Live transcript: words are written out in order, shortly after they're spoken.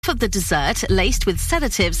of the dessert laced with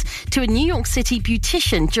sedatives to a New York City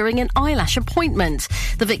beautician during an eyelash appointment.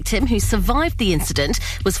 The victim, who survived the incident,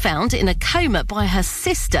 was found in a coma by her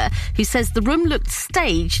sister, who says the room looked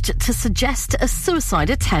staged to suggest a suicide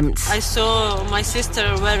attempt. I saw my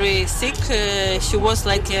sister very sick. She was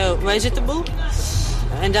like a vegetable,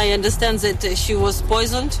 and I understand that she was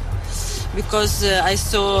poisoned because I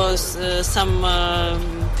saw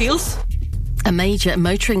some pills. A major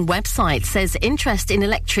motoring website says interest in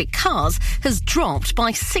electric cars has dropped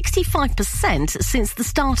by 65% since the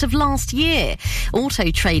start of last year.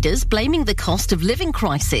 Auto traders blaming the cost of living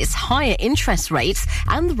crisis, higher interest rates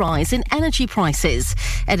and the rise in energy prices.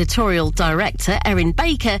 Editorial director Erin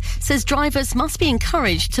Baker says drivers must be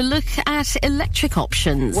encouraged to look at electric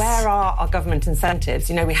options. Where are our government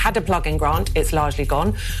incentives? You know, we had a plug-in grant, it's largely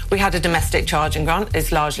gone. We had a domestic charging grant,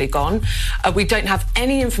 it's largely gone. We don't have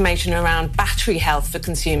any information around battery health for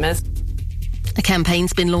consumers. A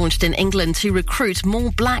campaign's been launched in England to recruit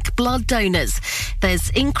more black blood donors. There's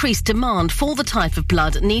increased demand for the type of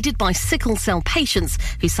blood needed by sickle cell patients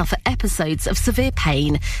who suffer episodes of severe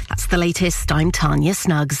pain. That's the latest. I'm Tanya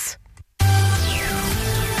Snuggs.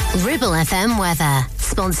 Ribble FM weather,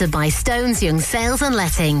 sponsored by Stones Young Sales and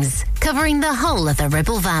Lettings, covering the whole of the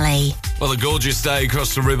Ribble Valley. Well, a gorgeous day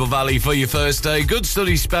across the Ribble Valley for your first day. Good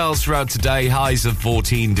sunny spells throughout today, highs of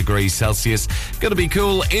 14 degrees Celsius. Going to be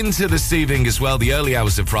cool into this evening as well. The early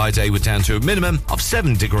hours of Friday were down to a minimum of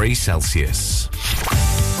 7 degrees Celsius.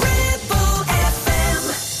 Ribble FM.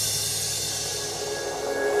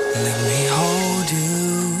 Let me hold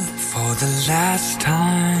you for the last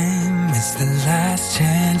time. It's the last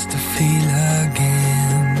chance to feel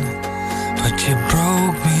again. But you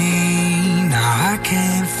broke me, now I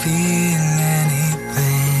can't feel anything.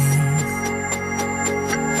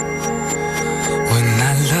 When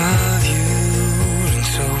I love you and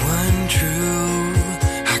so untrue,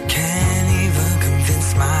 I can't even convince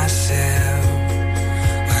myself.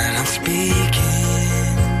 When I'm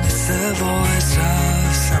speaking, it's the voice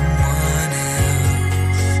of someone else.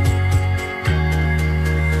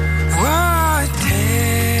 Oh, it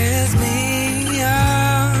tears me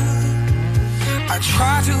up. I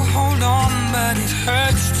try to hold on, but it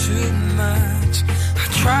hurts too much. I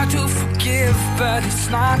try to forgive, but it's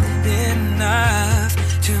not enough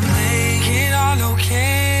to make it all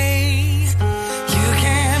okay. You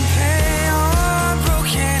can't play on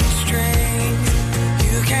broken strings.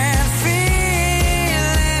 You can't feel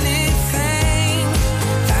anything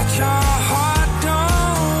that your heart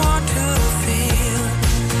don't want to feel.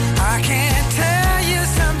 I can't tell you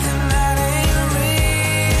something that ain't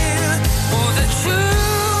real. Oh, the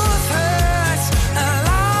truth hurts, a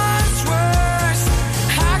lot's worse.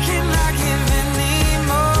 How can I give any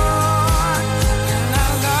more? When I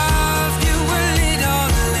love you a little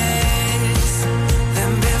less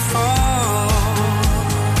than before.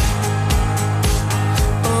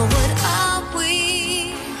 Oh, what are we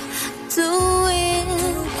doing?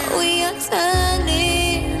 We are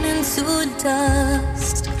turning into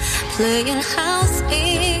dust, playing house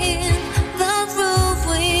in the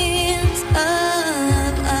ruins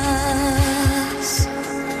of us.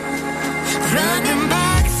 Running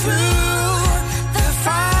back through the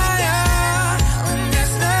fire when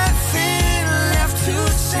there's nothing left to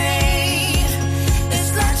say.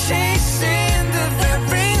 It's like chasing the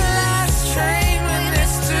very last train when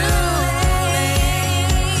it's too late.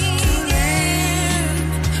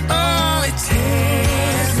 Oh, it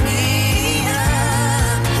tears me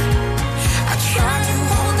up. I try to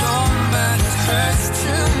hold on, but it hurts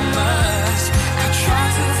too much. I try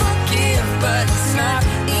to forgive, but it's not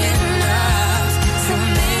enough to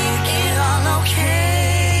make it all okay.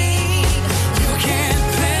 You can't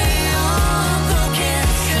play on broken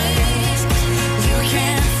strings. You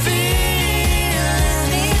can't feel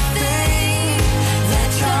anything that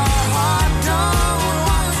your heart don't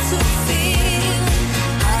want to feel.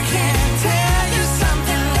 I can't tell you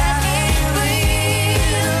something that ain't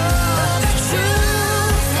real. The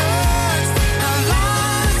truth hurts, a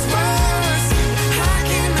lot's worse. How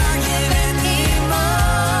can I give any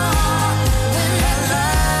more? When I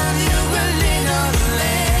love you a little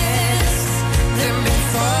less than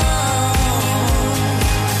before.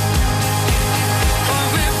 Oh,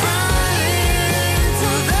 we're running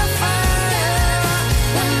through the fire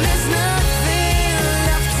when there's nothing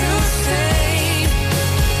left to say.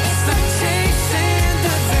 It's like chasing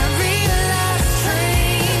the very last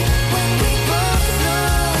train when we both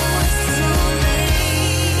know it's too late.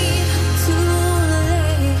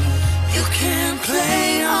 You can't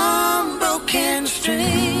play on broken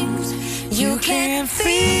strings. You can't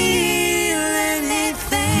feel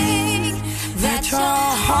anything that your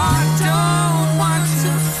heart don't want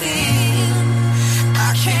to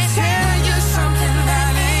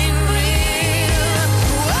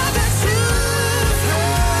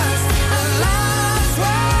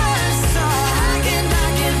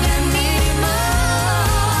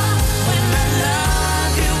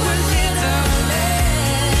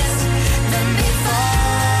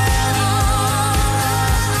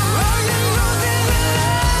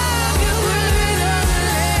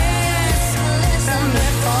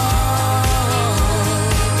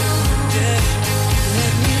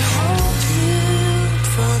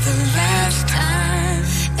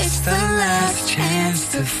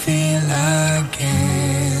to feel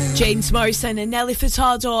again. James Morrison and Nelly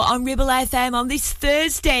Furtado on Ribble FM on this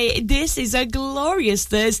Thursday. This is a glorious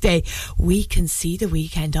Thursday. We can see the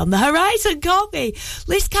weekend on the horizon, can't we?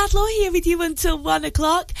 Liz Cadlaw here with you until 1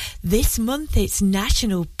 o'clock. This month it's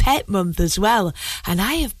National Pet Month as well. And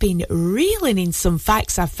I have been reeling in some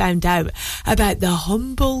facts I've found out about the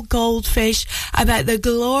humble goldfish, about the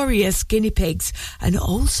glorious guinea pigs, and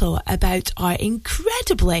also about our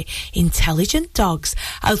incredibly intelligent dogs.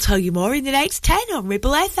 I'll tell you more in the next 10 on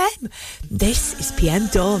Ribble FM. This is PM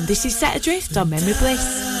Dawn. This is Set Adrift on Memory Bliss.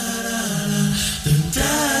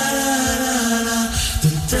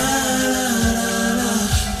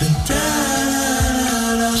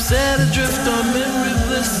 Set adrift on memory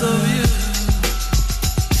bliss of you.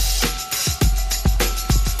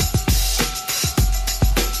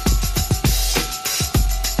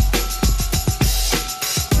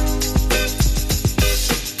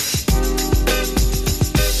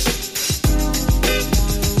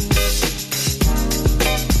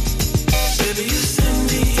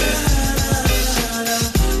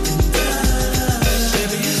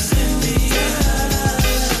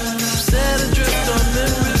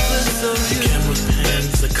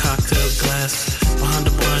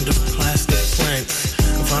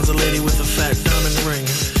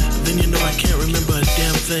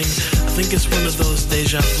 I think it's one of those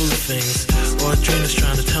deja vu things, or a dream is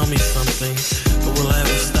trying to tell me something, but will I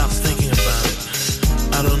ever stop thinking about it?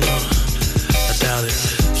 I don't know, I doubt it.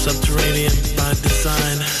 Subterranean by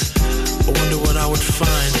design, I wonder what I would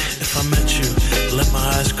find if I met you. Let my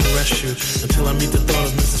eyes caress you until I meet the thought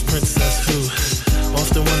of Mrs. Princess, who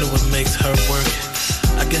often wonder what makes her work.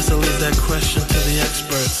 I guess I'll leave that question to the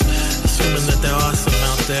experts, assuming that there are some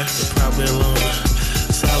out there, but probably alone,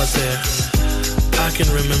 solitaire. I can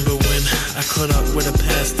remember when I caught up with a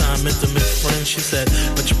pastime intimate friend. She said,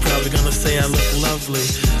 but you're probably gonna say I look lovely,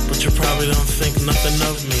 but you probably don't think nothing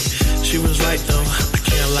of me. She was right though, I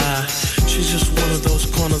can't lie. She's just one of those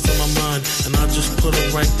corners of my mind, and I just put her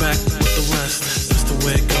right back with the rest. That's the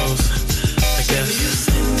way it goes, I guess.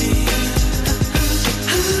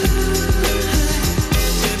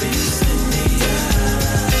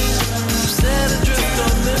 Set adrift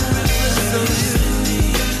on memory bliss of you.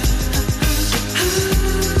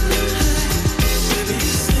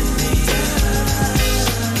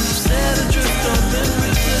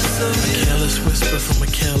 A careless whisper from a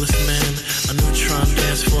careless man, a neutron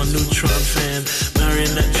dance for a neutron fan.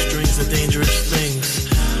 Marionette strings are dangerous things,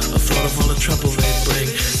 a thought of all the trouble they bring.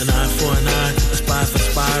 An eye for an eye, a spy for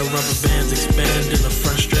spy. Rubber bands expand in a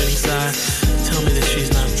frustrating sigh. Tell me that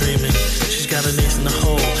she's not dreaming. She's got an ace in the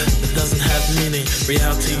hole that doesn't have meaning.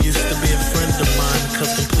 Reality used to be a friend of mine,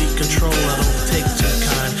 cause complete control I don't take too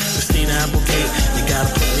kind. Christina Applegate, you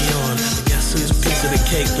gotta put me on. And guess whose piece of the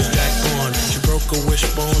cake was Jack Bourne? She broke a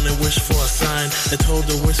wishbone and wished for a sign that told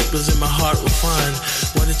her whispers in my heart were fine.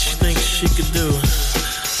 What did she think she could do?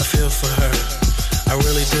 I feel for her, I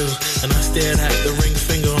really do. And I stared at the ring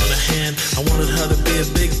finger on her hand. I wanted her to be a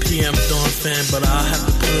big PM Dawn fan, but I'll have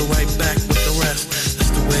to put her right back with the rest.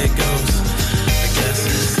 That's the way it goes, I guess.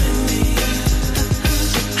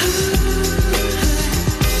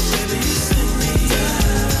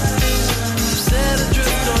 Set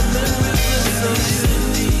adrift on memory bliss of you.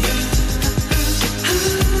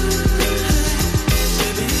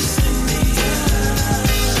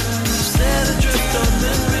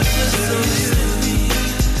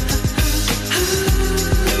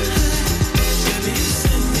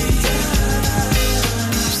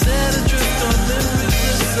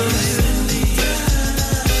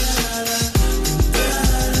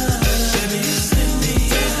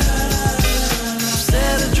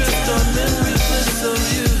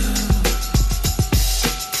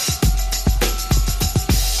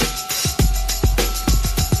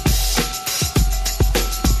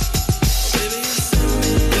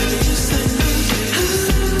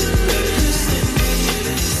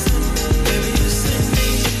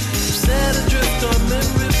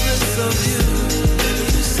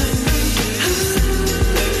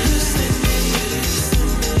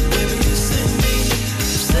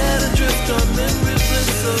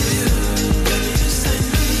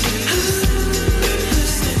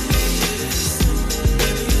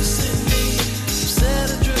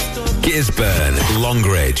 Gisborne,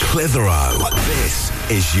 Longridge, Clitheroe. This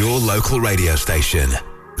is your local radio station.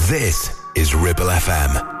 This is Ribble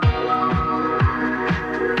FM.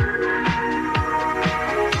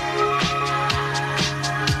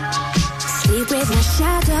 Sleep with my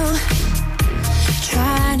shadow,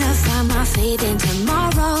 trying to find my faith in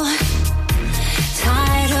tomorrow.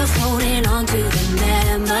 Tired of holding on to the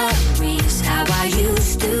memories, how I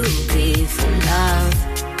used to be for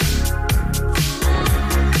love.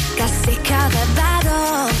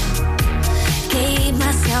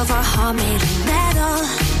 metal,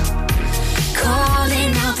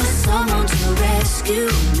 calling out for someone to rescue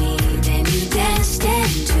me. Then you danced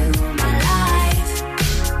into my life.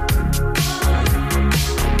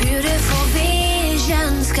 Beautiful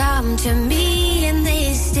visions come to me and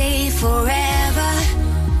they stay forever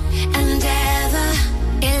and ever.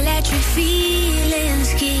 Electric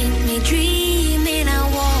feelings keep me dreaming. I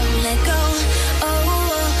won't let go. Oh, oh,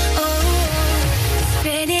 oh.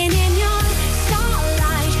 Spinning in your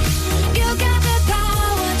starlight. You got the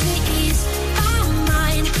power to ease my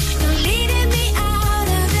mind. You're leading me out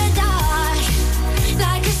of the dark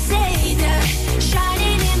like a savior,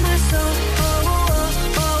 shining in my soul. Oh,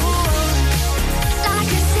 oh, oh, oh. Like a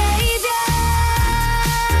savior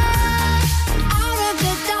out of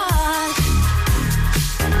the dark.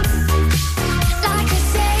 Like a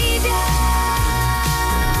savior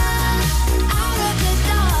out of the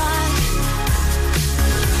dark.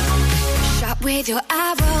 Shot with your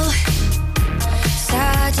arrow.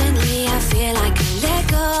 Suddenly I feel like I let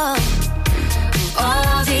go.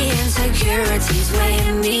 All the insecurities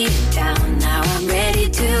weighing me down. Now I'm ready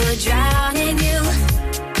to drown in you.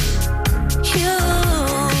 You.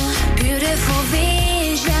 Beautiful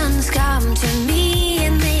visions come to me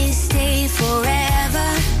and they stay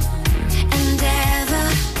forever and ever.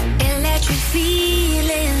 Electric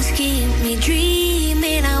feelings keep me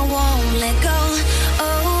dreaming. I won't let go.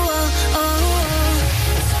 Oh, oh, oh.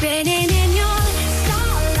 Spinning in your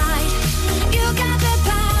starlight. You got the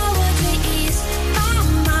power to ease my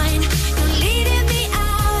mind. You're leading me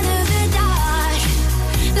out of the dark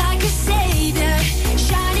like a savior,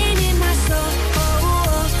 shining in my soul. Oh,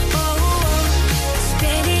 oh, oh, oh.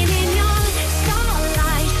 Spinning in your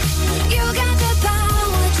starlight. You got the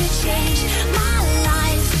power to change my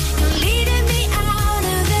life. You're leading me out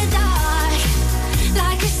of the dark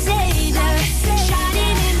like a savior,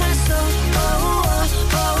 shining in my soul. Oh,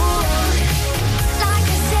 oh, oh, oh. Like a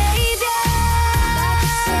savior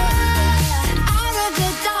out of the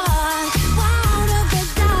dark, out of the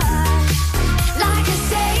dark. Like a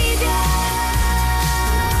savior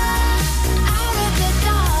out of the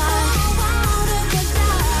dark, out of the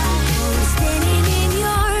dark. Spinning in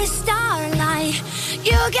your starlight.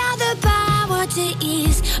 You got the power to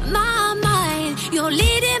ease my mind. You're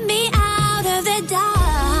leading me out of the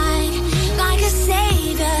dark like a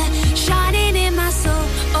savior, shining in my soul.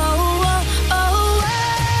 Oh, oh, oh, oh.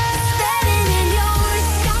 Spinning in your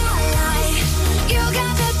starlight. You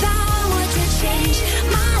got the power to change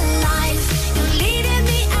my life. You're leading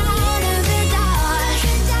me out of the dark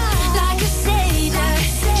like a savior,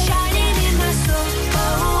 shining in my soul. Oh,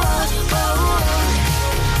 oh, oh, oh.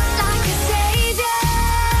 Like a savior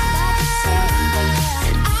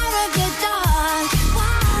out of the dark,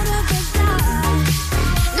 out of the dark.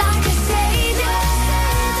 Like a savior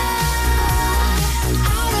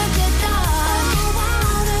out of the dark,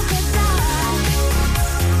 out of the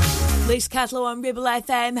dark. Liz Catlow on Ribble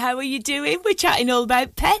FM. How are you doing? We're chatting all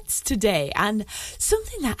about pets today, and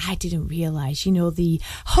something that I didn't realise, you know, the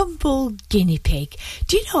humble guinea pig.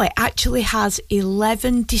 Do you know it actually has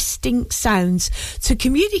 11 distinct sounds to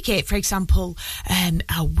communicate? For example,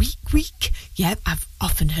 a week. Yep, I've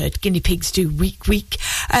often heard guinea pigs do week.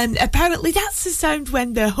 And apparently that's the sound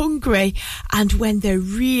when they're hungry, and when they're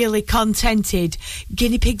really contented,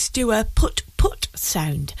 guinea pigs do a put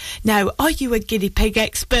sound. Now, are you a guinea pig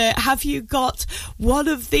expert? Have you got one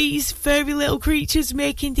of these furry little creatures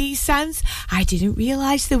making these sounds? I didn't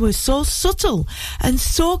realise they were so subtle and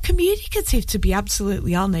so communicative, to be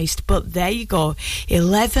absolutely honest. But there you go,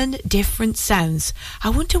 11 different sounds. I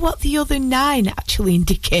wonder what the other 9 actually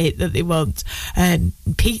indicate that they want.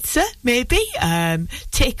 Pizza, maybe?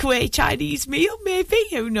 Takeaway Chinese meal, maybe?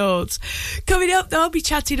 Who knows? Coming up, though, I'll be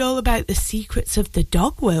chatting all about the secrets of the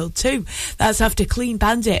dog world too. That's after Clean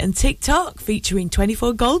Bandit and TikTok, featuring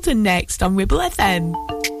 24 Golden next on Ribble FM.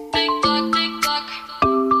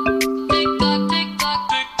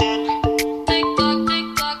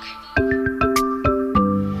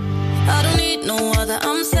 I don't need no other,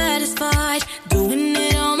 I'm satisfied doing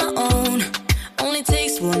it on my own. Only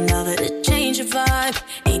takes one lover to change your vibe.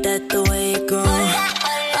 Ain't that the way it goes?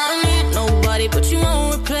 I don't need nobody but you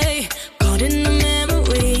on replay. Caught in the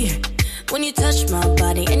memory when you touch my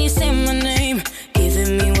body and you say my name,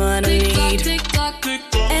 giving me what I need.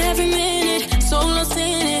 Every minute, so lost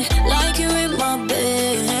in it.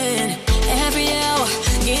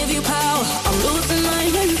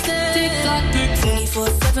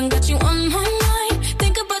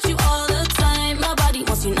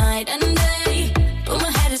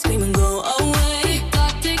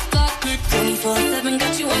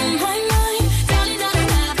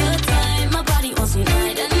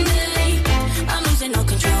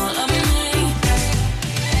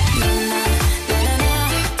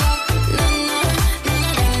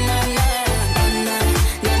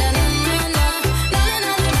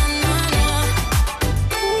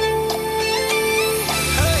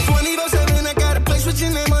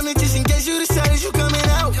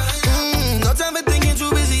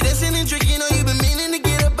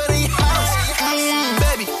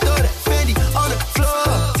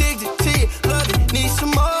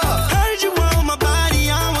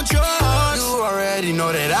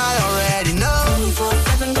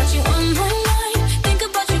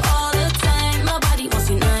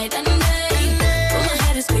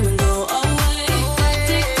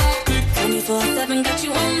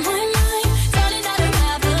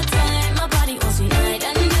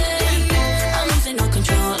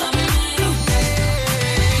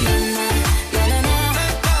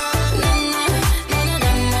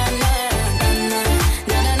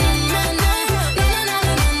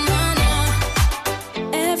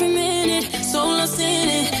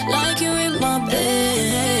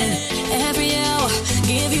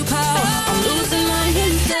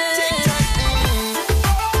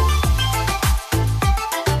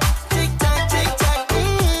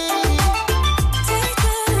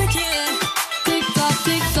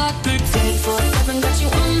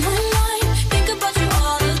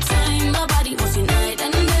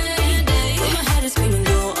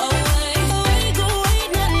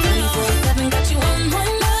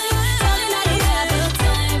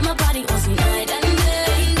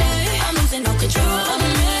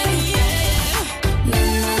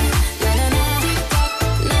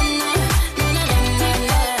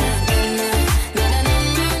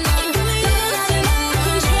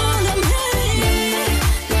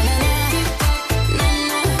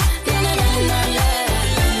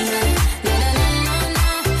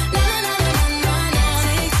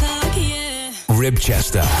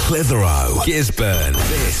 Manchester, Clitheroe, Gisborne.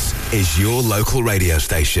 This is your local radio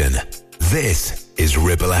station. This is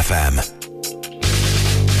Ribble FM.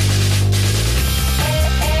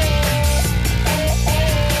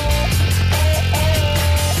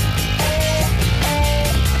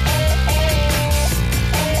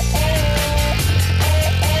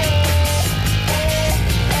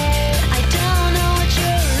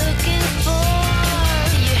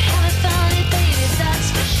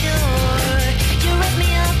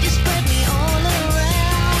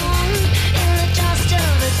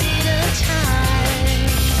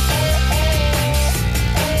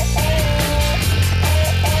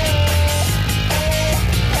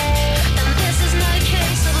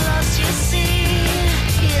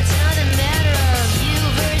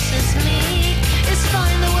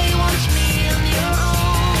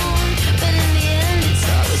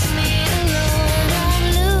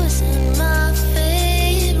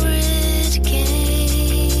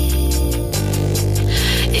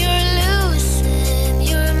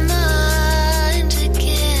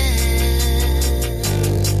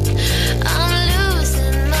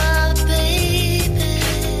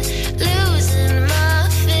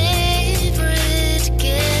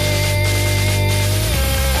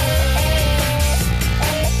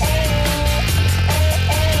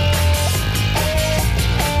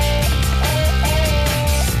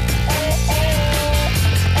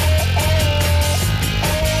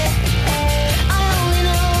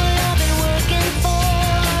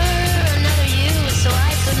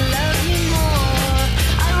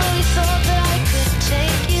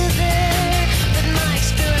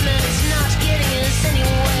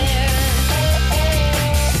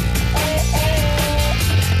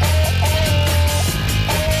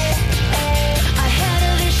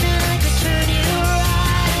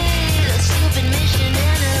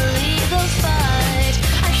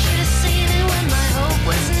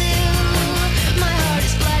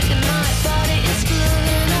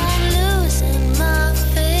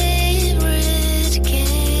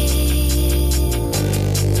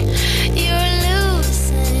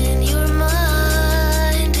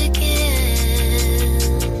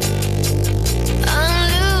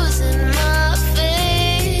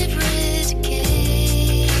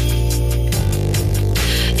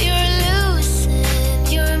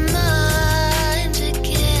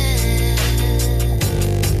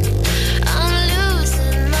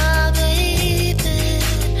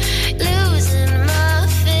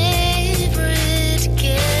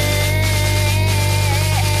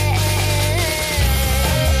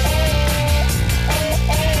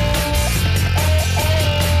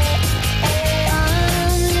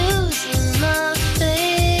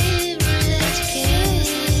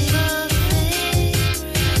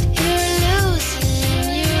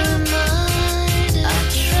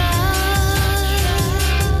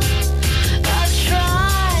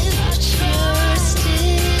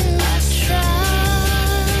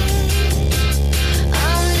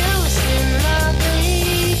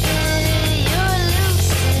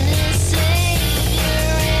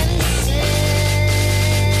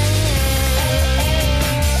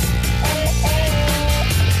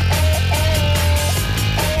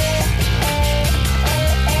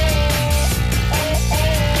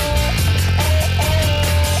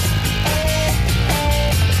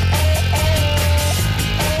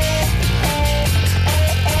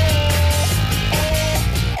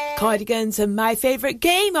 Cardigans and my favourite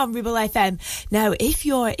game on Ribble FM. Now, if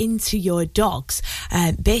you're into your dogs,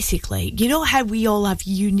 basically, you know how we all have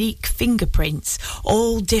unique fingerprints,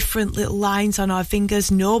 all different little lines on our fingers,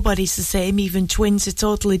 nobody's the same, even twins are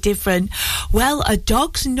totally different. Well, a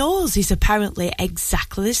dog's nose is apparently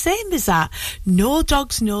exactly the same as that. No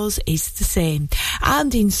dog's nose is the same.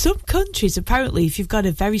 And in some countries, apparently, if you've got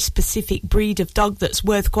a very specific breed of dog that's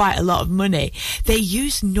worth quite a lot of money, they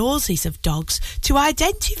use noses of dogs to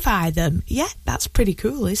identify them. Yeah, that's pretty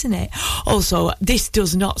cool, isn't it? Also, this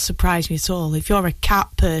does not surprise me at all. If you're a cat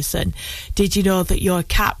person, did you know that your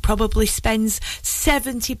cat probably spends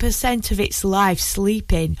 70% of its life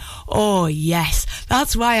sleeping? Oh, yes.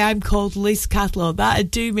 That's why I'm called Liz Catlow.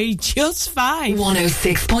 That'd do me just fine.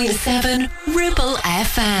 106.7 Ribble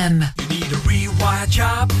FM. You need a rewire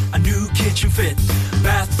job, a new kitchen fit,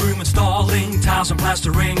 bathroom installing, tiles and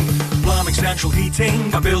plastering, plumbing, central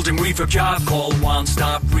heating, a building refurb job. Call One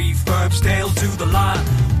Stop Refurbs, Dale to the lot.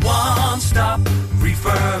 One Stop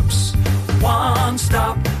Refurbs. One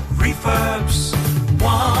Stop Refurbs.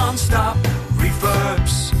 One Stop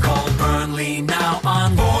Refurbs. Call Burnley now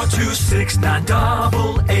on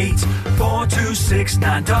 426-988.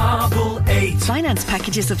 426-988. Finance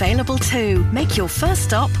packages available too. Make your first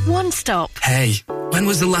stop One Stop. Hey, When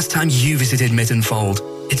was the last time you visited Mittenfold?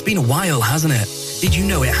 It's been a while, hasn't it? Did you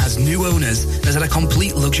know it has new owners and has had a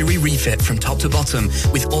complete luxury refit from top to bottom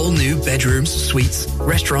with all new bedrooms, suites,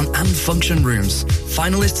 restaurant and function rooms?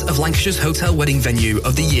 Finalists of Lancashire's Hotel Wedding Venue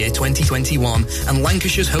of the Year 2021 and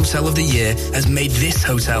Lancashire's Hotel of the Year has made this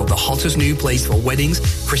hotel the hottest new place for weddings,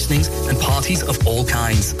 christenings and parties of all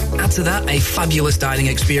kinds. Add to that a fabulous dining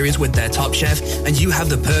experience with their top chef and you have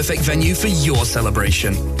the perfect venue for your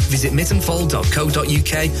celebration. Visit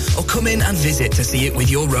mittenfold.co.uk or come in and visit to see it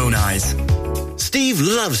with your own eyes. Steve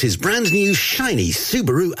loves his brand new shiny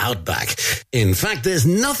Subaru Outback. In fact, there's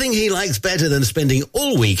nothing he likes better than spending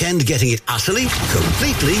all weekend getting it utterly,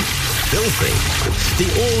 completely filthy. The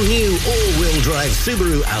all-new, all-wheel drive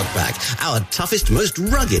Subaru Outback, our toughest, most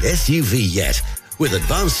rugged SUV yet. With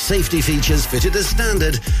advanced safety features fitted as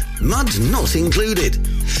standard, mud not included.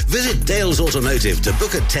 Visit Dales Automotive to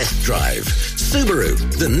book a test drive. Subaru,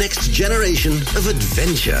 the next generation of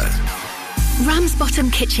adventure.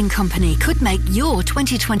 Ramsbottom Kitchen Company could make your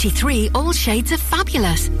 2023 all shades of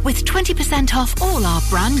fabulous with 20% off all our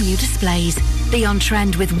brand new displays. Be on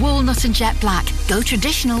trend with walnut and jet black, go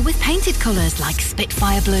traditional with painted colours like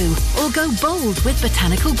Spitfire Blue, or go bold with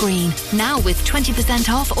botanical green. Now with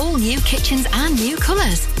 20% off all new kitchens and new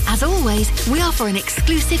colours. As always, we offer an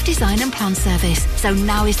exclusive design and plan service, so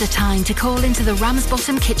now is the time to call into the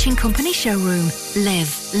Ramsbottom Kitchen Company showroom.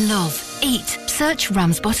 Live, love, eat. Search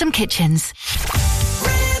Ramsbottom Kitchens.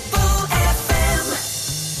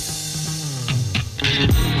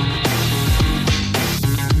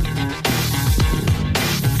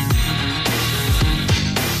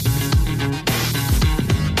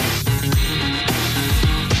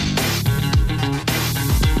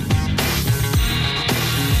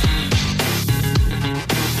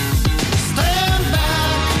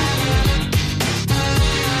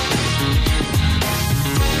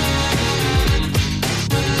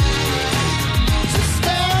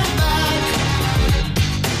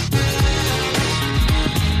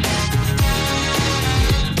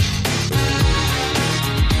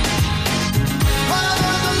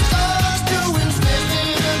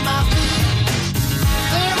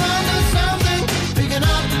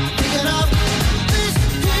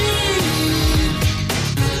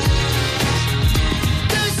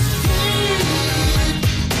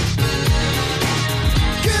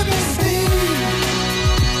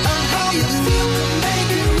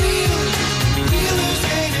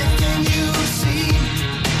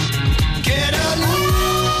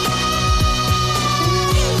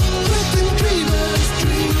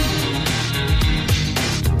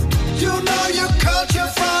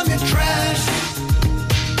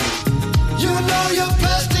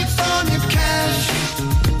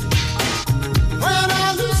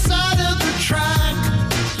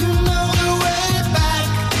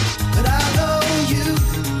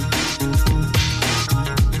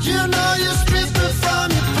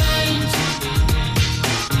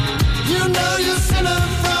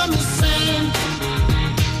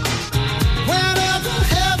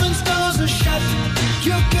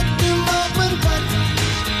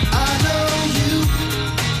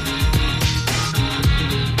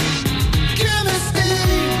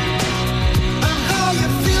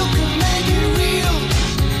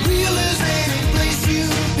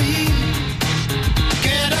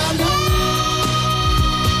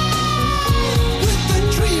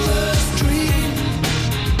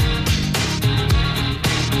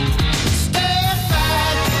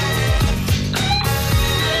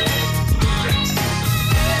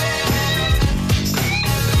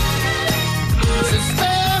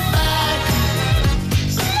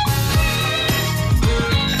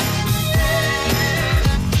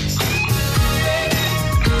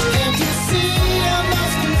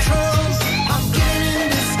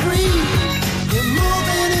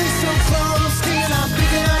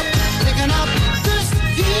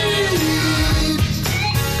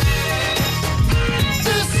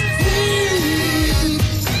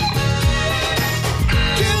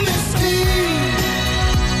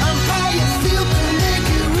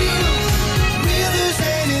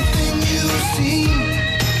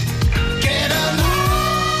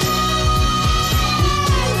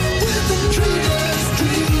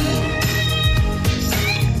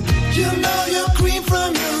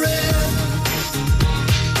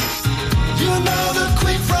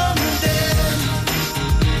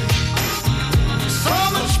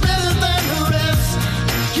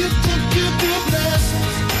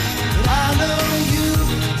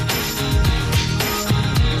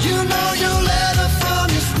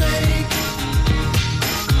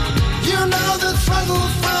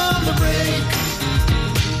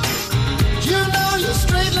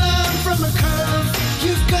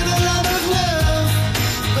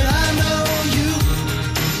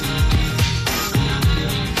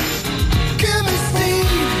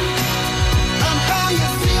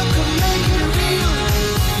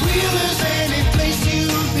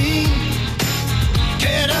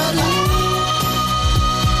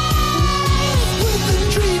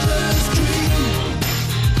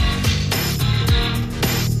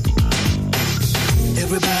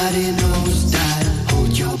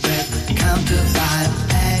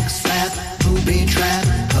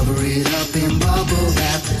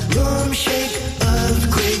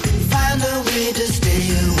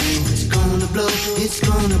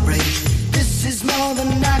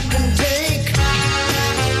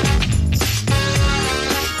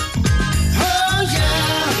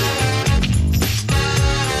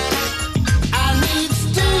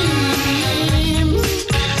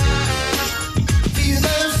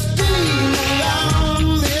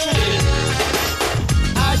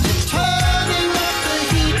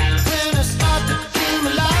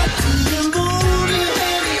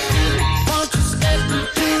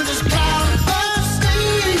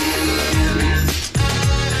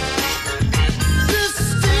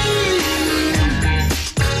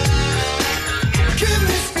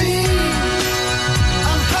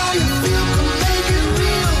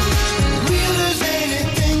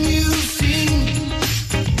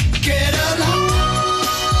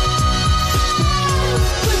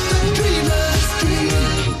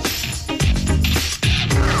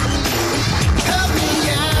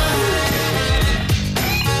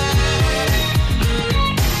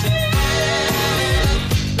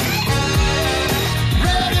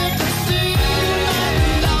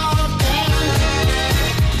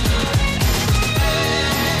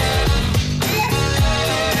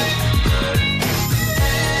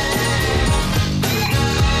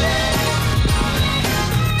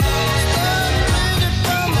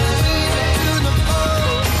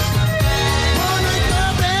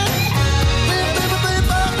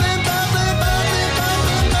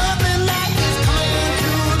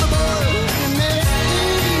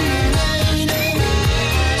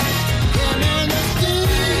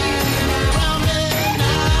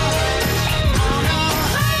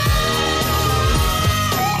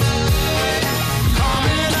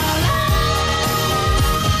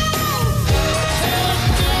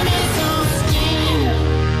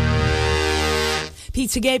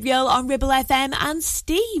 Peter Gabriel on Ribble FM and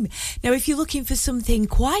Steam. Now, if you're looking for something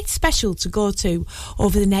quite special to go to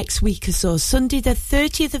over the next week or so, Sunday the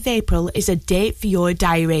 30th of April is a date for your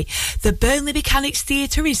diary. The Burnley Mechanics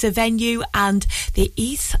Theatre is the venue, and the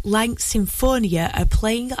East Lancs Sinfonia are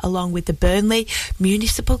playing along with the Burnley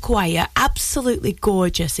Municipal Choir. Absolutely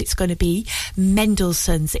gorgeous. It's going to be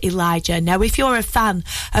Mendelssohn's Elijah. Now, if you're a fan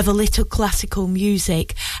of a little classical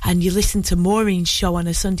music and you listen to Maureen's show on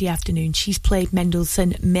a Sunday afternoon, she's played Mendelssohn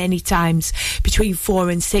many times between 4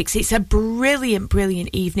 and 6. It's a brilliant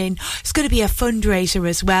evening. It's going to be a fundraiser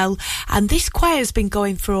as well, and this choir has been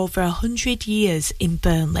going for over 100 years in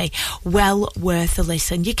Burnley. Well worth a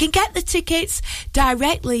listen. You can get the tickets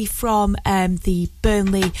directly from the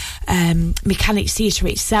Burnley Mechanics Theatre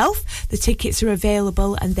itself. The tickets are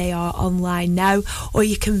available and they are online now, or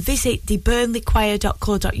you can visit the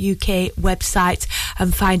burnleychoir.co.uk website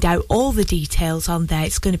and find out all the details on there.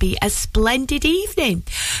 It's going to be a splendid evening.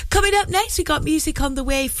 Coming up next, we got music on the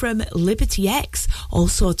way from Liberty X,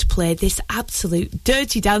 also to play this absolute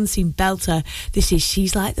dirty dancing belter. This is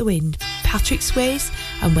She's Like the Wind, Patrick Swayze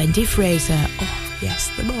and Wendy Fraser. Oh yes,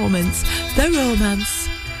 the moments, the romance.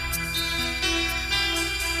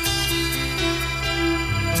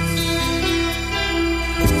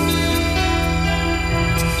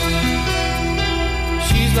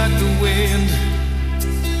 She's like the wind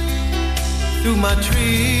through my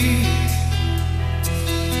tree.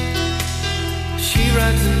 She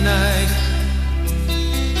rides the night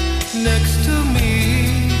next to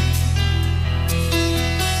me.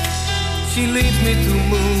 She leads me through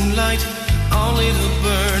moonlight, only to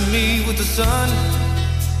burn me with the sun.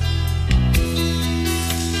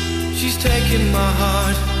 She's taking my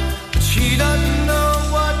heart, but she doesn't know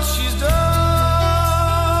what she's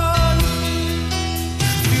done.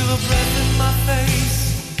 Feel her breath in my face,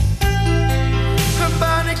 her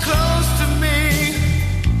body close to me.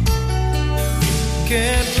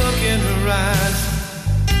 Can't look in her eyes,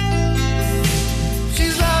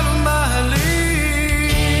 she's out of my league.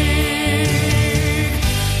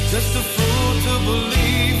 Just a fool to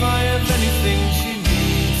believe I have anything she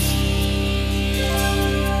needs.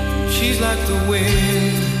 She's like the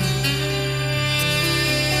wind.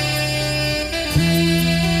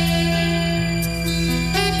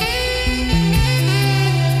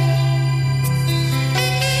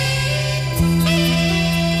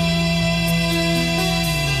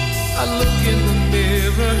 I look in the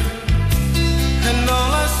mirror and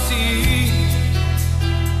all I see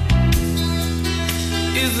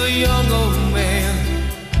is a young old man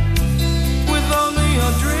with only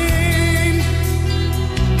a dream.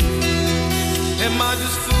 Am I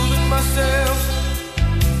just fooling myself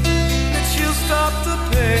that she'll stop the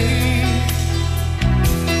pain?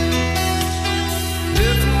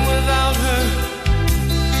 Living without her,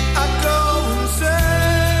 I go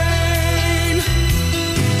insane.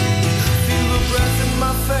 Feel the breath in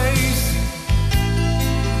my face,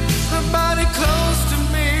 her body close to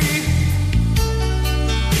me.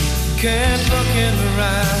 Can't look in her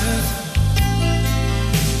eyes,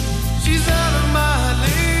 she's out of my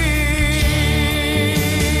league.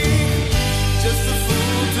 Just a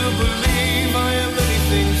fool to believe I am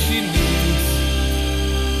anything she needs.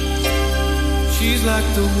 She's like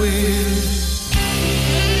the wind.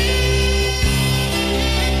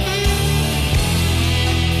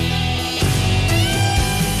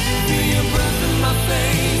 Feel your breath in my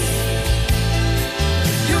face,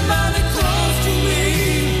 your body close to me.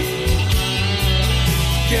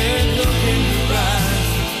 Can't look in your eyes,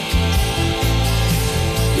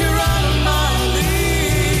 you're out of my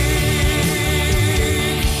league.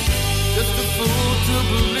 Just a fool to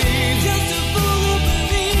believe, just a fool to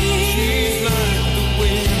believe. She's like the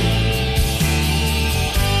wind.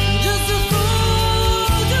 Just a fool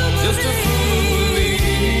to believe, just a fool to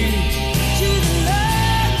believe. She's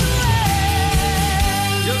like the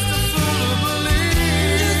wind. Just a fool to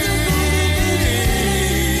believe,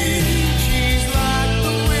 she's like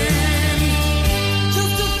the wind.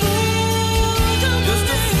 Just a fool to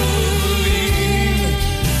believe,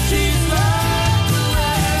 she's like the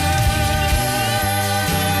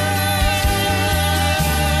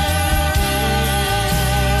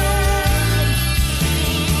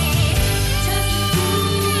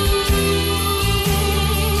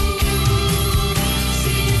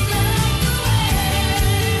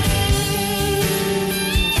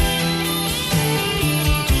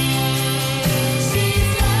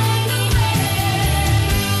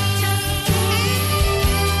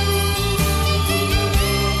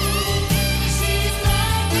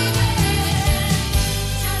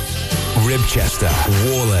Ribchester,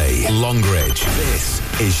 Warley, Longridge. This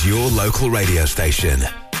is your local radio station.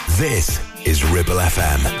 This is Ribble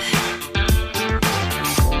FM.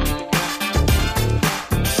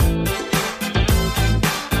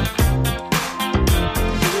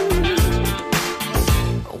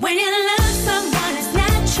 When you love someone, it's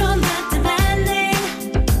natural, not demanding.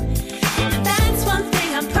 That's one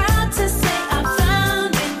thing I'm proud to say I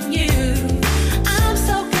found in you. I'm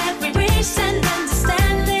so glad we reached an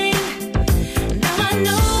understanding. Now I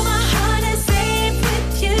know my heart is safe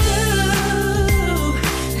with you.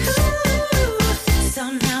 So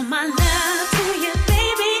now my love to you,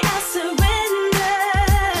 baby, I surrender.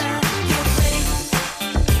 Get ready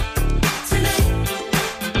tonight.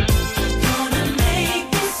 Gonna make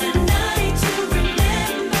this a night to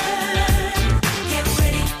remember. Get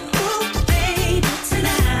ready, ooh, baby,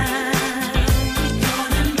 tonight.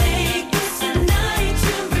 Gonna make this a night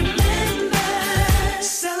to remember.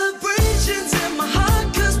 Celebrations in my heart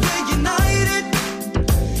 'cause we're united.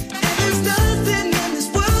 And there's nothing in this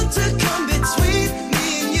world to come between me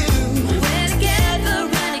and you. We're together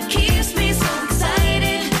and it keeps me so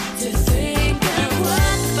excited to think of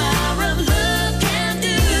what the power of love can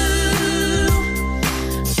do.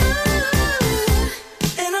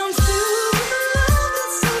 And I'm filled with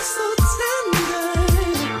love that's so tender.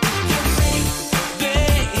 Get ready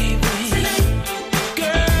Baby, tonight.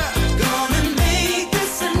 girl, gonna make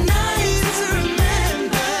this a night to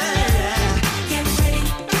remember. Get ready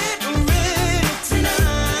Get ready tonight.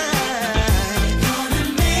 Gonna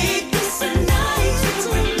make this a night to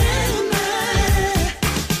remember.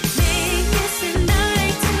 Make this a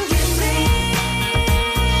night to get ready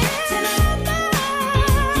tonight.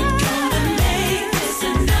 Gonna make this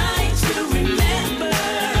a night to remember.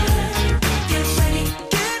 Get ready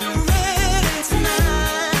tonight.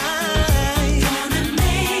 Gonna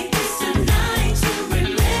make this a night to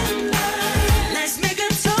remember. Let's make a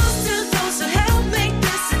toast to those who helped make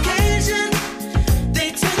this occasion. They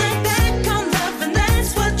turned their back on love and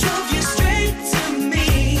that's what drove you straight to me.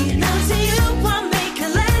 Now to you I'll make a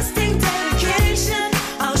lasting dedication.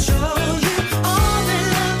 I'll show you all that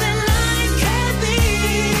love and life can be.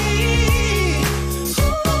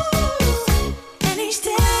 And each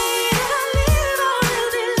day I live, I will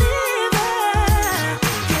deliver.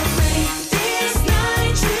 Get ready, this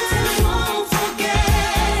night you won't forget.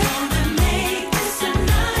 Gonna make this a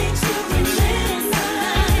night to remember.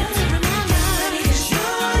 God, it's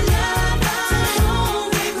your love I won't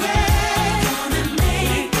regret. Gonna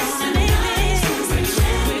make this a night to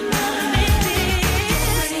remember.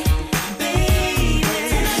 Baby,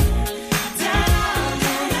 darling,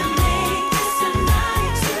 gonna make this a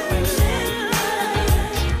night to remember.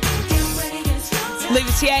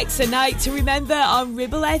 Liberty X, a night to remember on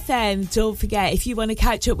Ribble FM. Don't forget, if you want to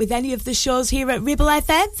catch up with any of the shows here at Ribble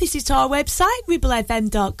FM, visit our website,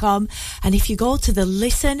 ribblefm.com. And if you go to the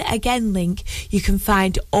Listen Again link, you can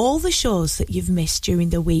find all the shows that you've missed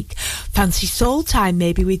during the week. Fancy Soul Time,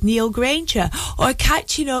 maybe with Neil Granger, or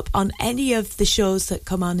catching up on any of the shows that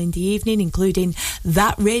come on in the evening, including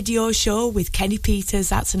That Radio Show with Kenny Peters.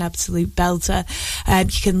 That's an absolute belter.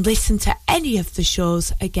 You can listen to any of the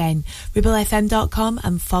shows again, ribblefm.com,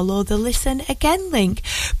 and follow the Listen Again link.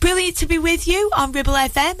 Brilliant to be with you on Ribble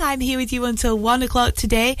FM. I'm here with you until 1 o'clock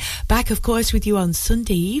today. Back, of course, with you on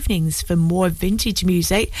Sunday evenings for more vintage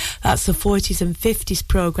music. That's the 40s and 50s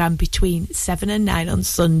programme between 7 and 9 on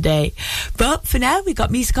Sunday. But for now, we've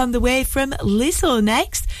got music on the way from Lizzo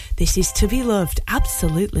next. This is To Be Loved.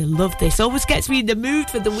 Absolutely love this. Always gets me in the mood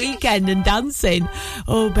for the weekend and dancing.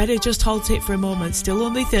 Oh, better just halt it for a moment. Still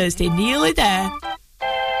only Thursday. Nearly there.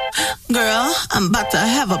 Girl, I'm about to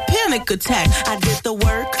have a panic attack. I did the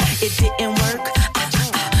work, it didn't work.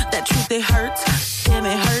 That truth, it hurts. Damn,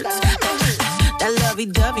 it hurts. That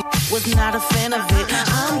lovey-dovey was not a fan of it.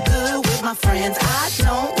 I'm good with my friends. I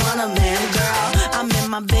don't want a man, girl. I'm in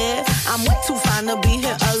my bed. I'm way too fine to be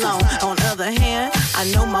here alone. On the other hand, I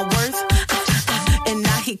know my worth. And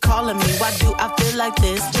now he calling me. Why do I feel like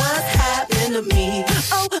this? What happened to me?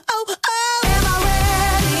 Oh, oh, oh. Am I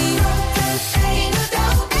ready? Ain't no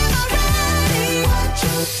doubt. Am I ready? What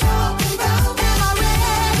you talking about? Am I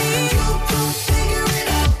ready? You can figure it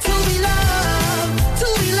out. To be loved, to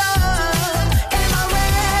be loved. Am I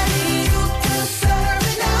ready? You deserve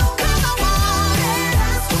it now. 'Cause I want it.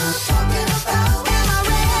 That's what I'm talking about. Am I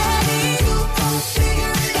ready? You can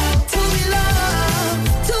figure it out. To be loved,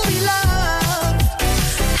 to be loved.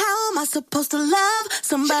 How am I supposed to love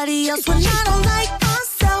somebody else when I don't like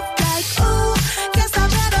myself? Like, ooh, guess I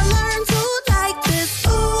better learn to like this.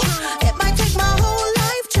 Ooh, it might take my whole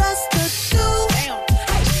life just to do.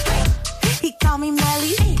 He called me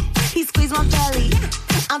Melly, he squeezed my belly.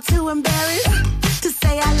 I'm too embarrassed to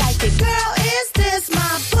say I like it. Girl, is this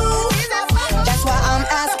my boo? That's why I'm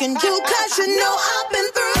asking you, 'cause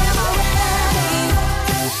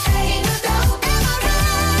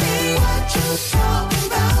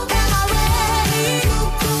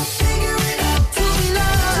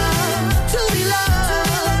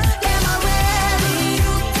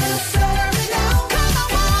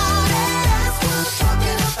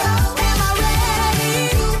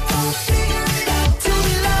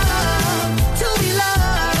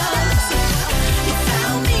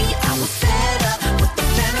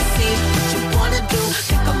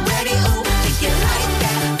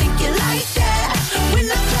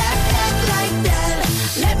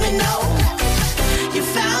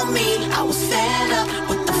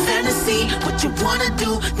what you wanna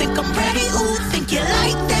do. Think I'm ready, ooh, think you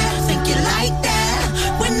like that, think you like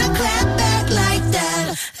that. When I clap back like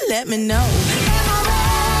that, let me know. Am I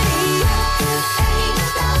ready?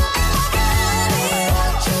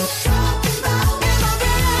 What you talking about? Am I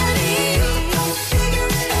ready? Figure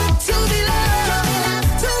it out. To be loved,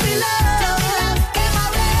 to be loved. Am I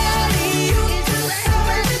ready? Is it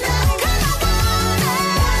ready now? 'Cause I want it.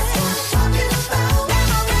 That's what I'm talking about.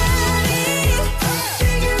 Am I ready?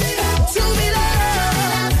 Figure it out. To be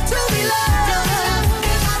loved, to be loved.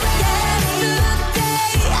 Am I ready?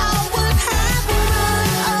 Yesterday I would have run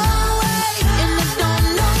away, and I don't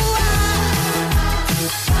know why.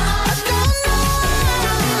 I don't know why.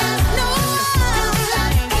 No.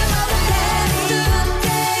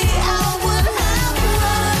 Yesterday I would have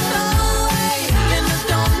run away, and I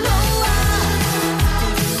don't know why.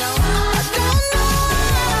 I don't know,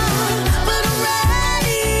 but I'm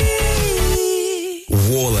ready.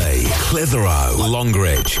 Worley, Clitheroe,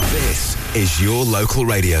 Longridge. This is your local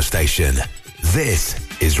radio station. This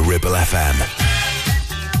is Ribble FM.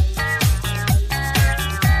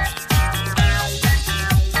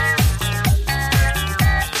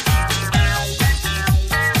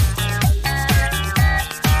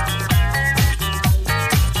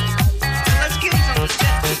 Give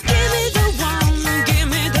me the one, give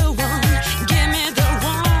me the one, give me the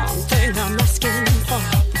one thing I'm asking for.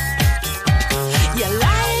 You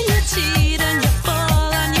lie and you cheat and you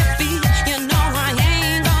fall on your feet. You know I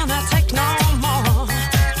ain't gonna take no more.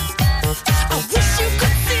 I wish you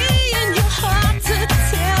could see in your heart to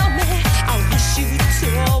tell me. I wish you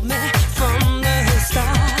told me from the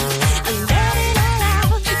start. And let it all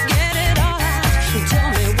out, get it all out, and tell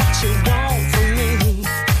me what you want from me.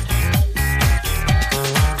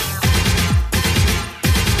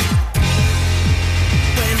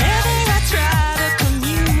 Whenever I try to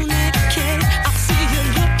communicate, I see you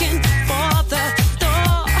looking for the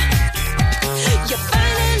door. You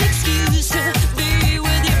find an excuse to be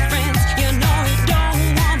with your friends. You know you don't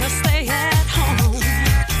wanna stay at home.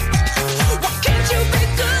 Why can't you be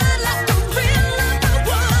good like a real lover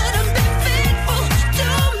would and be faithful to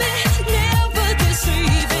me, never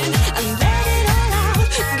deceiving, and let it all out,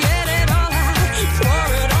 get it all out, pour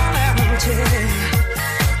it all out, yeah.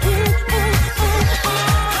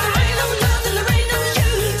 There ain't no love and there ain't no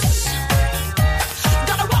use.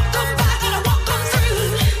 Gotta walk on by, gotta walk on through.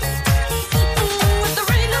 If there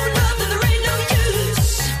ain't no love and there ain't no use.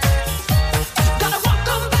 Gotta walk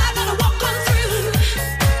on by, gotta walk on through.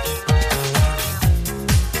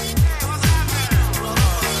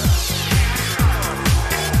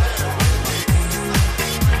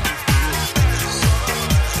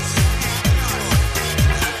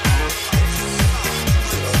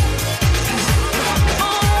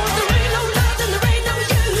 There ain't no love and there ain't no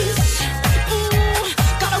use.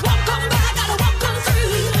 Gotta walk on by, gotta walk on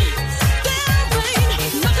through. There ain't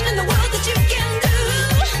nothing in the world that you can do.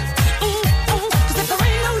 'Cause if there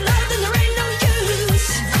ain't no love, then there ain't no use.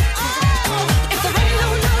 If there ain't no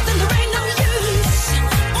love, then there ain't no use.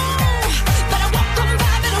 Better walk on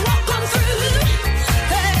by, better walk on through.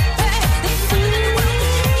 Hey, hey, there's nothing in the world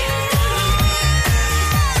that you can do.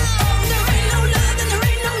 There ain't no love, then there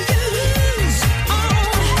ain't no use.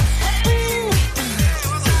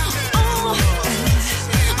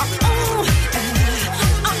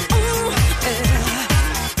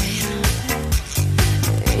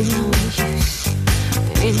 Ain't no use,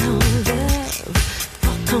 ain't no love.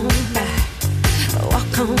 Walk on by,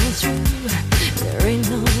 walk on through. There ain't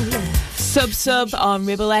no love. Sub on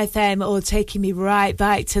Ribble FM, or taking me right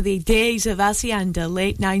back to the days of Hacienda,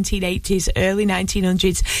 late 1980s, early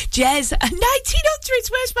 1900s. Jez,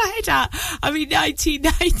 1900s, where's my head at? I mean,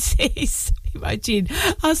 1990s. Imagine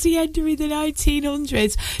Hacienda in the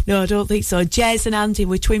 1900s. No, I don't think so. Jez and Andy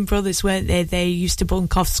were twin brothers, weren't they? They used to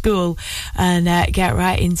bunk off school and get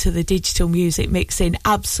right into the digital music mixing.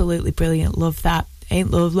 Absolutely brilliant. Love that.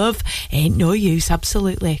 Ain't love, ain't no use.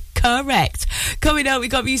 Absolutely correct. Coming up, we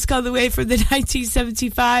got music on the way from the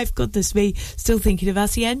 1975. Goodness me, still thinking of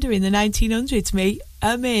Hacienda in the 1900s, me.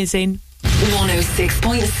 Amazing.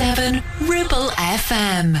 106.7 Ribble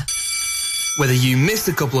FM. Whether you missed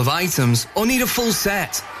a couple of items or need a full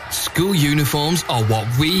set, school uniforms are what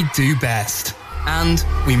we do best. And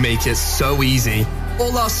we make it so easy.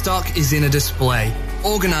 All our stock is in a display,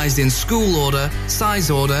 organised in school order, size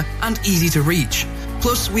order, and easy to reach.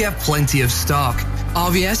 Plus, we have plenty of stock.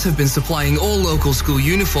 RVS have been supplying all local school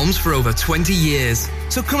uniforms for over 20 years.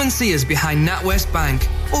 So come and see us behind NatWest Bank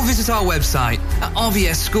or visit our website at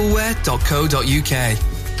rvsschoolwear.co.uk.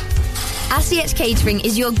 Assiette Catering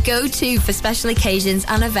is your go-to for special occasions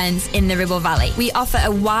and events in the Ribble Valley. We offer a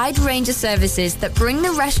wide range of services that bring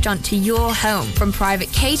the restaurant to your home, from private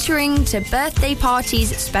catering to birthday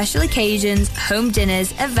parties, special occasions, home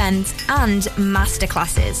dinners, events, and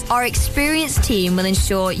masterclasses. Our experienced team will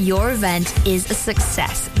ensure your event is a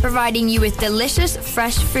success, providing you with delicious,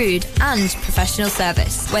 fresh food and professional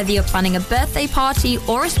service. Whether you're planning a birthday party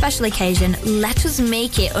or a special occasion, let us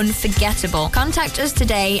make it unforgettable. Contact us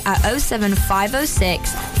today at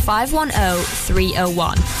 07506 510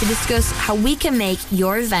 301 to discuss how we can make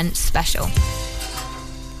your event special.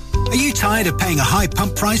 Are you tired of paying a high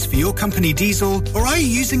pump price for your company diesel? Or are you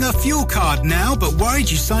using a fuel card now but worried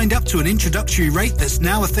you signed up to an introductory rate that's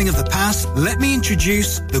now a thing of the past? Let me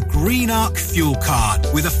introduce the Green Arc Fuel Card.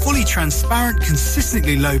 With a fully transparent,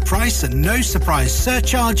 consistently low price and no surprise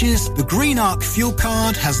surcharges, the Green Arc Fuel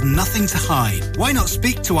Card has nothing to hide. Why not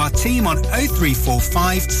speak to our team on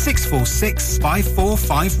 0345 646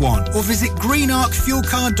 5451 or visit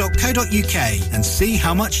greenarcfuelcard.co.uk and see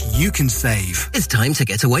how much you can save. It's time to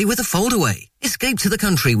get away with a foldaway. Escape to the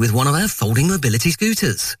country with one of our folding mobility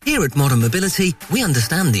scooters. Here at Modern Mobility, we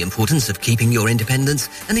understand the importance of keeping your independence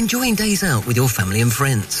and enjoying days out with your family and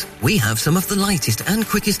friends. We have some of the lightest and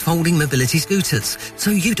quickest folding mobility scooters,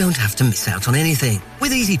 so you don't have to miss out on anything.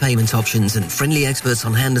 With easy payment options and friendly experts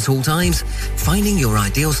on hand at all times, finding your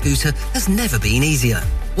ideal scooter has never been easier.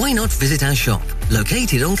 Why not visit our shop,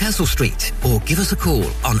 located on Castle Street, or give us a call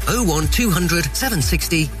on 01200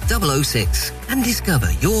 760 006 and discover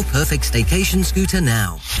your perfect staycation scooter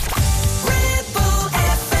now.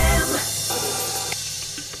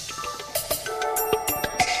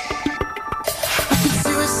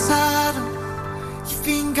 Suicidal, you've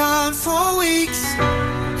been gone for weeks.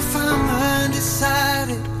 If I'm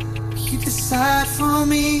undecided, you decide for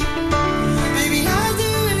me. Baby, I'll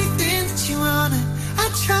do anything that you wanna.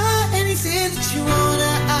 I'll try anything that you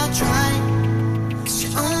wanna, I'll try, 'cause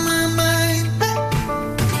you're on my mind. Oh,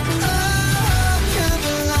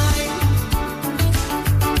 Caroline,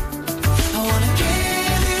 I wanna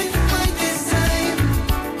get it right this time,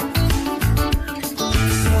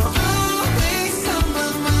 'cause you're always on my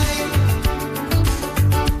mind.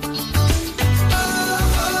 Oh,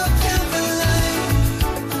 Caroline,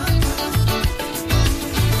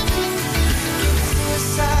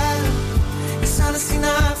 suicidal, it's honestly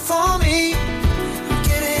not for me.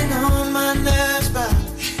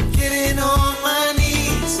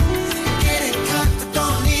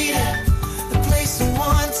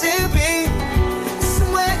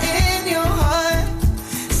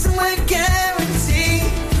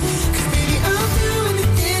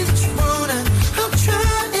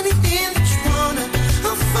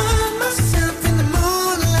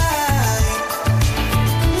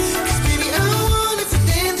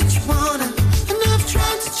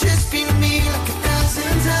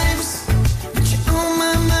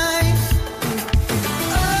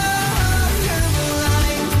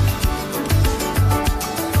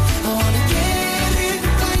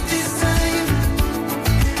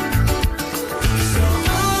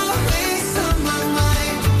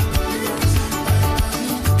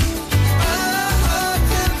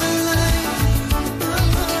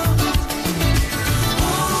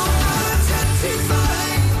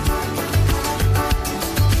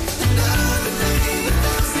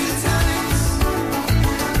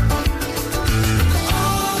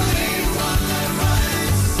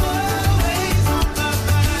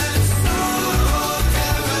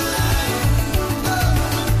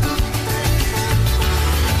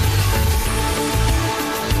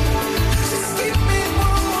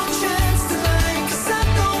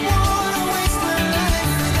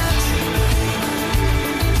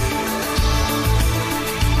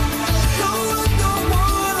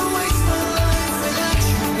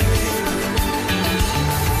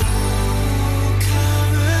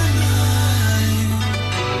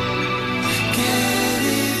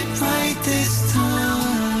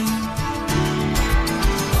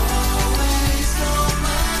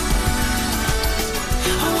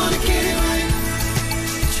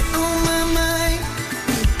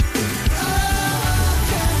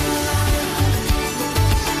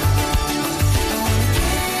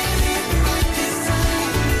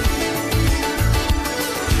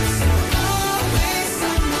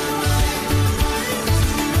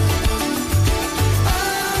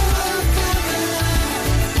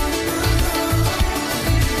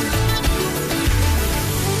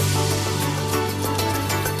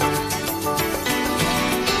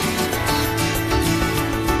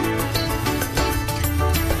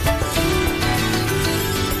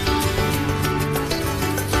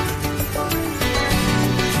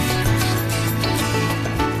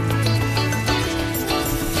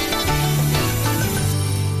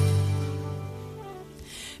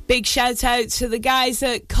 Big shout out to the guys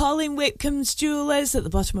at Colin Whitcomb's Jewellers at the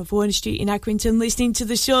bottom of Warner Street in Accrington listening to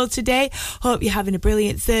the show today. Hope you're having a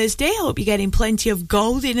brilliant Thursday. Hope you're getting plenty of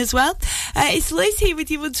gold in as well. It's Liz here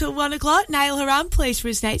with you until 1 o'clock. Niall Horan plays for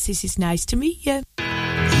us next. This is Nice to Meet You.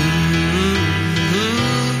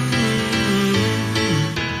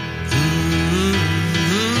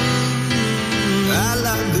 I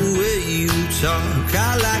like the way you talk,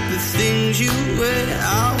 I like the things you wear.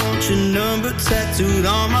 I want your number tattooed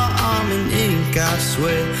on my arm in ink, I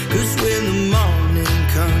swear. Cause when the morning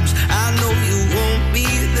comes, I know you won't be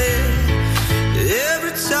there.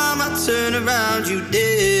 Every time I turn around, you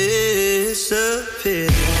disappear.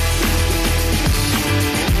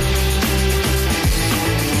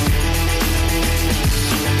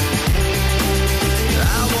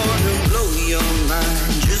 I wanna blow your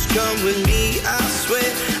mind, just come with me, I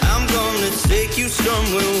swear. I'm gonna take you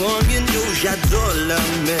somewhere warm, you know j'adore la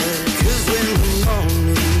mer. Cause when the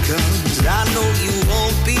morning comes, I know you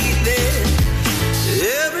won't be there.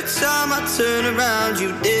 Every time I turn around, you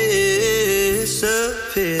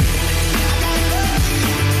disappear.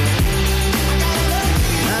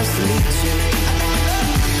 Nice to meet you.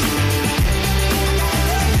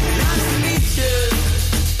 Nice to meet you.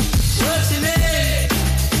 What's your name?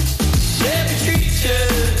 Let me treat you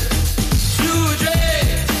to a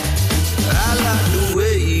drink. I like the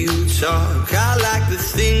way you talk, I like the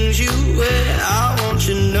things you wear. I want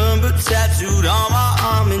your number tattooed on my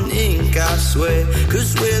arm in ink, I swear.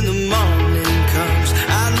 Cause when the morning comes,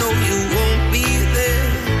 I know you won't be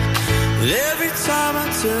there. But every time I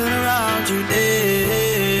turn around, you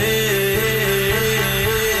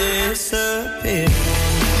disappear.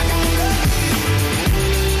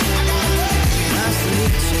 Nice to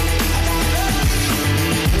meet you.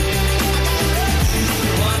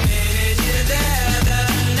 One minute you're there, the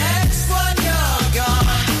next one you're gone.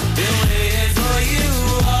 Been waiting for you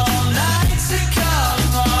all night to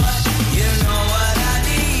come on. You know what I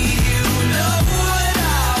need, you know what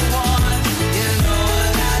I want. You know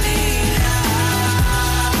what I need now.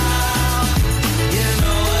 You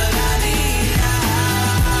know what I need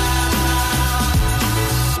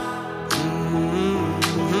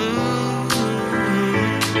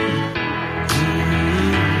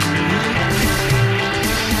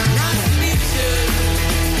Nice to meet you.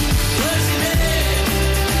 What's your name?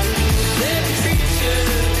 Let me treat you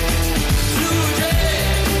to a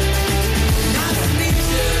drink. Nice to meet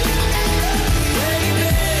you,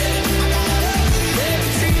 baby. Let me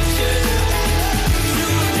treat you to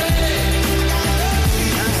a drink.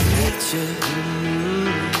 Nice to meet you.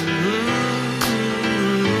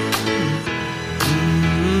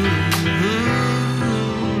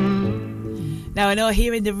 Now, I know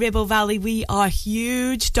here in the Ribble Valley we are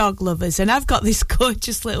huge dog lovers, and I've got this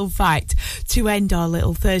gorgeous little fact to end our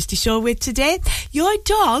little Thursday show with today. Your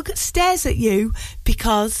dog stares at you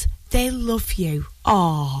because they love you.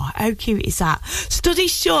 Oh, how cute is that?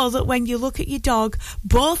 Studies show that when you look at your dog,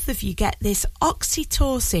 both of you get this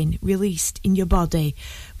oxytocin released in your body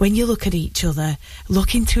when you look at each other,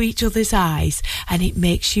 look into each other's eyes, and it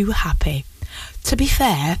makes you happy. To be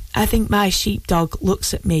fair, I think my sheepdog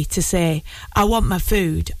looks at me to say, I want my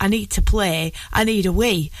food, I need to play, I need a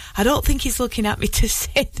wee. I don't think he's looking at me to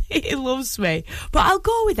say that he loves me. But I'll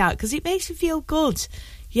go with that because it makes me feel good.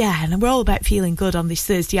 Yeah, and we're all about feeling good on this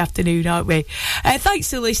Thursday afternoon, aren't we? Thanks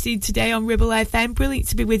for listening today on Ribble FM. Brilliant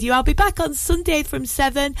to be with you. I'll be back on Sunday from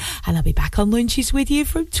 7, and I'll be back on lunches with you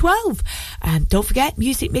from 12. And don't forget,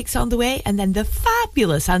 Music Mix on the way, and then the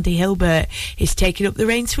fabulous Andy Hilbert is taking up the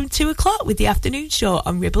reins from 2 o'clock with the afternoon show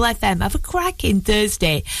on Ribble FM. Have a cracking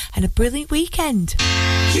Thursday and a brilliant weekend.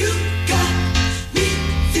 You